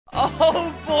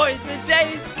Oh boy,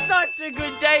 today is such a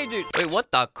good day, dude. Wait,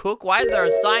 what the cook? Why is there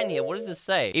a sign here? What does this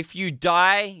say? If you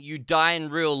die in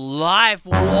real life.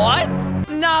 What?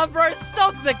 Nah, bro,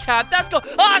 stop the cap. That's go.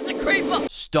 Ah, it's a creeper.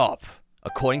 Stop.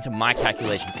 According to my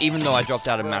calculations, even though I dropped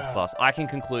out of math class, I can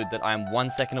conclude that I am 1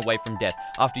 second away from death.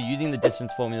 After using the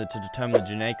distance formula to determine the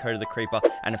genetic code of the creeper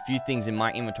and a few things in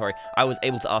my inventory, I was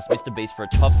able to ask Mr. Beast for a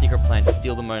top secret plan to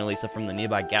steal the Mona Lisa from the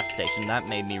nearby gas station. That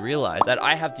made me realize that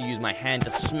I have to use my hand to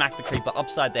smack the creeper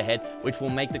upside the head, which will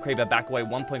make the creeper back away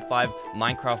 1.5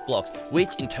 Minecraft blocks,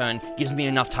 which in turn gives me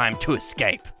enough time to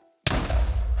escape.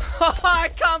 I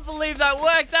can't believe that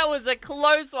worked. That was a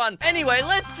close one. Anyway,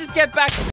 let's just get back